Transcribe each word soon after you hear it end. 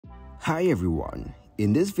Hi everyone,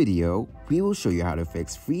 in this video, we will show you how to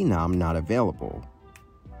fix FREENOM not available.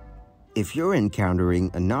 If you're encountering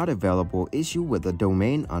a not available issue with a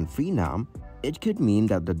domain on FREENOM, it could mean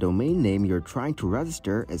that the domain name you're trying to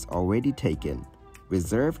register is already taken,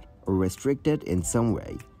 reserved, or restricted in some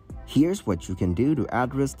way. Here's what you can do to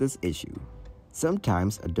address this issue.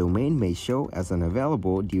 Sometimes a domain may show as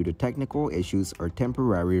unavailable due to technical issues or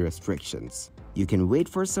temporary restrictions. You can wait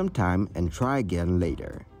for some time and try again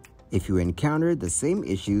later. If you encounter the same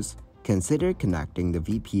issues, consider connecting the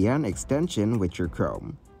VPN extension with your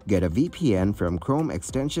Chrome. Get a VPN from Chrome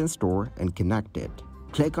Extension Store and connect it.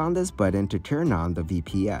 Click on this button to turn on the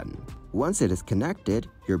VPN. Once it is connected,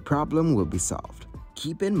 your problem will be solved.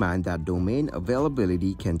 Keep in mind that domain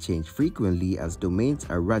availability can change frequently as domains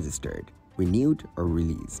are registered, renewed, or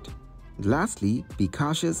released. Lastly, be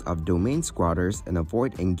cautious of domain squatters and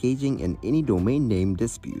avoid engaging in any domain name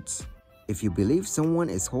disputes. If you believe someone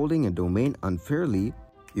is holding a domain unfairly,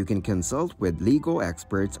 you can consult with legal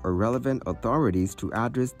experts or relevant authorities to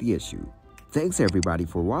address the issue. Thanks everybody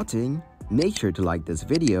for watching. Make sure to like this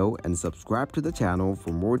video and subscribe to the channel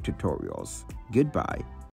for more tutorials. Goodbye.